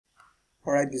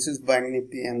Alright, this is Bank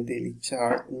Nifty and daily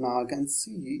chart. Now you can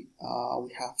see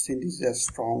we have seen this is a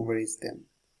strong resistance,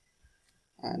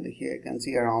 and here you can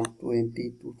see around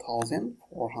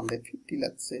 22,450.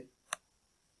 Let's say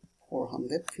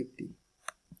 450.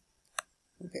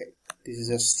 Okay, this is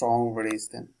a strong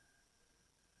resistance.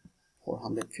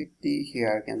 450.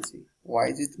 Here you can see. Why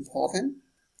is it important?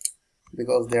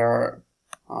 Because there are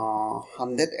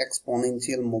 100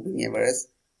 exponential moving averages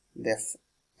that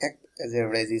act as a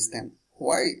resistance.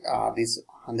 Why this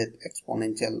 100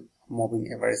 exponential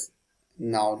moving average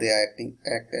now they are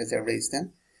act as a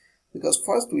resistance? Because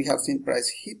first we have seen price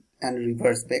hit and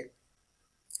reverse back,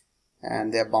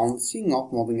 and they are bouncing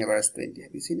off moving average 20.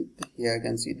 Have you seen it? Here you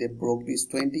can see they broke this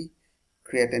 20,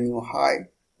 create a new high,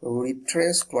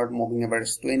 retrace toward moving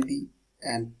average 20,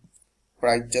 and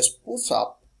price just push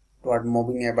up toward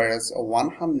moving average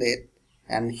 100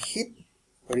 and hit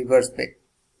reverse back.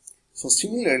 So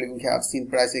similarly, we have seen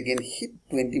price again hit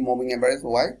 20 moving average.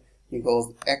 Why?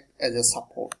 Because act as a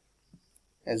support,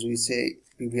 as we say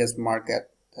previous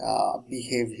market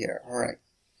behave here. All right.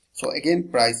 So again,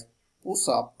 price push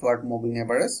up toward moving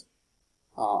average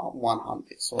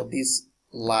 100. So this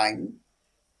line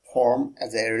form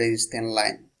as a resistance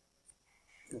line.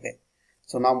 Okay.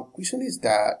 So now question is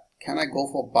that can I go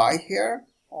for buy here,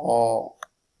 or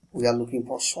we are looking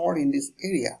for short in this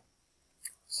area?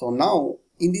 So now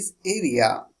in this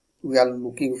area we are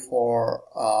looking for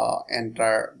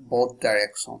enter both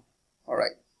direction. All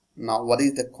right, now what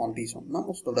is the condition? Now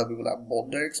most of the people have both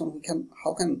direction. We can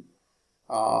how can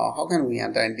we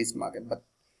enter in this market? But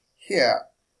here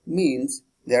means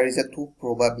there is a two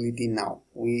probability. Now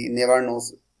we never know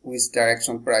which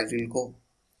direction price will go.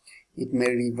 It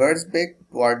may reverse back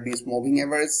toward this moving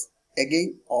average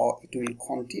again, or it will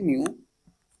continue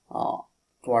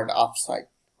toward upside.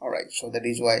 All right, so that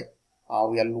is why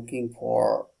we are looking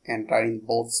for enter in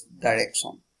both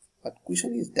direction. But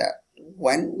question is that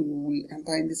when we will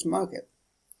enter in this market,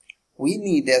 we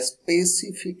need a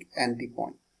specific entry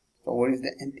point. So what is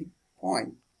the entry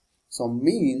point? So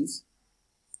means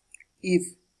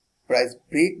if price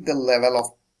break the level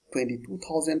of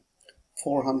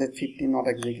 22,450, not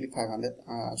exactly 500,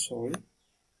 sorry,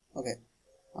 okay,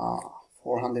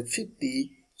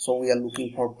 450, so we are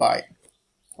looking for buy.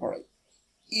 All right.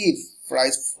 If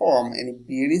price form any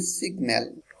bearish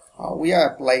signal, we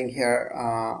are applying here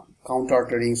counter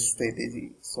trading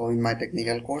strategy. So in my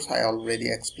technical course I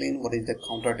already explained what is the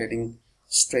counter trading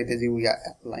strategy we are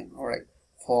applying. All right,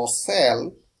 for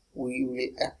sell we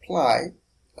will apply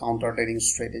counter trading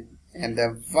strategy, and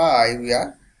the buy we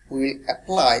will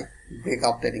apply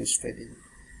breakout trading strategy.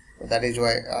 So that is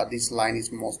why this line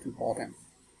is most important.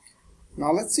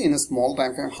 Now let's see in a small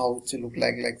time frame how it look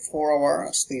like 4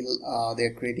 hour. Still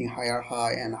they're creating higher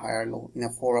high and higher low. In a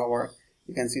 4 hour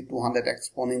you can see 200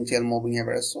 exponential moving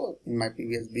average. So in my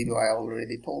previous video I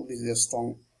already told this is a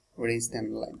strong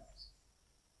resistance line.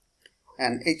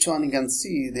 And H1 you can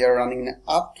see they are running an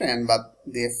uptrend, but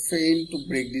they fail to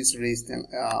break this resistance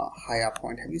higher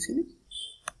point. Have you seen it?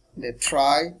 They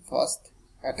try first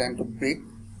attempt to break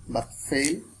but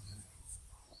fail.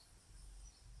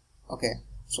 Okay.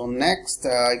 So next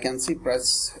you can see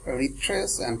price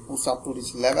retrace and push up to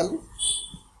this level,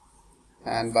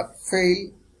 and but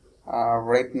fail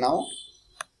right now.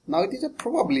 Now it is a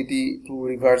probability to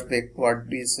reverse back toward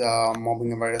this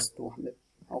moving average 200.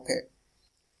 Okay.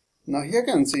 Now here you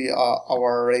can see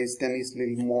our resistance is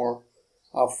little more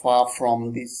far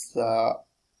from this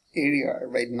area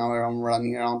right now.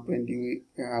 Running around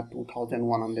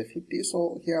 22,150.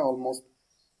 So here almost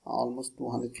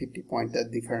 250 points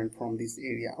different from this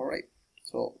area. All right,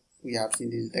 so we have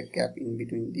seen this is the gap in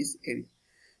between this area.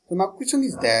 So now question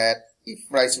is that if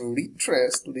price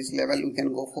retrace to this level, we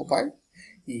can go for buy.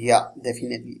 Yeah,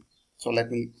 definitely. So let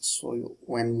me show you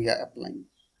when we are applying.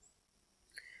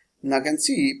 Now you can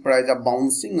see price are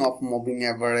bouncing off moving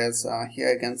average.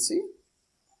 Here you can see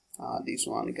this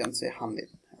one, you can say 100.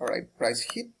 All right, price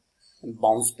hit and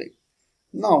bounce back.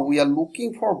 Now we are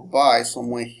looking for buy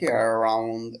somewhere here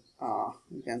around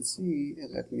you can see,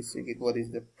 let me see what is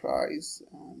the price,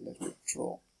 and let me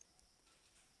draw.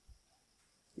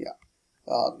 Yeah,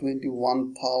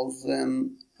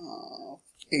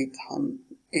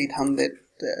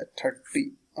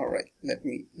 21,830. all right, let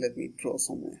me draw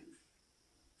somewhere.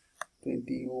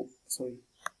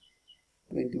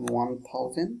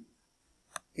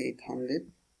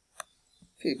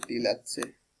 21,850, let's say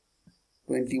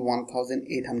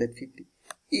 21,850.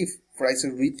 If price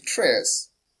retrace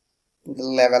to the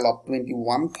level of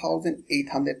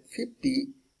 21,850,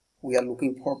 we are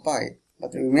looking for buy.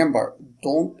 But remember,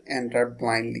 don't enter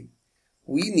blindly.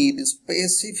 We need a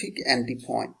specific entry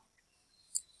point.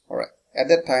 Alright, At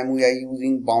that time we are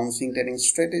using bouncing trading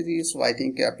strategy, so I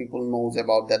think people knows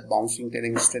about that bouncing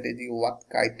trading strategy, what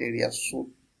criteria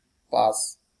should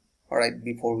pass, all right,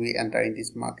 before we enter in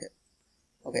this market.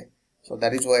 Okay, so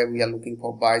that is why we are looking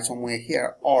for buy somewhere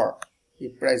here, or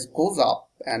if price goes up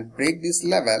and break this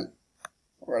level,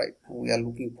 all right, we are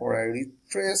looking for a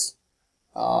retrace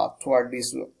toward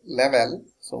this level,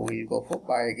 so we'll go for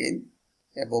buy again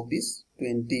above this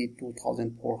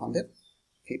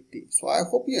 22,450. So I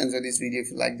hope you enjoyed this video.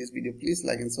 If you like this video, please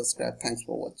like and subscribe. Thanks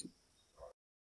for watching.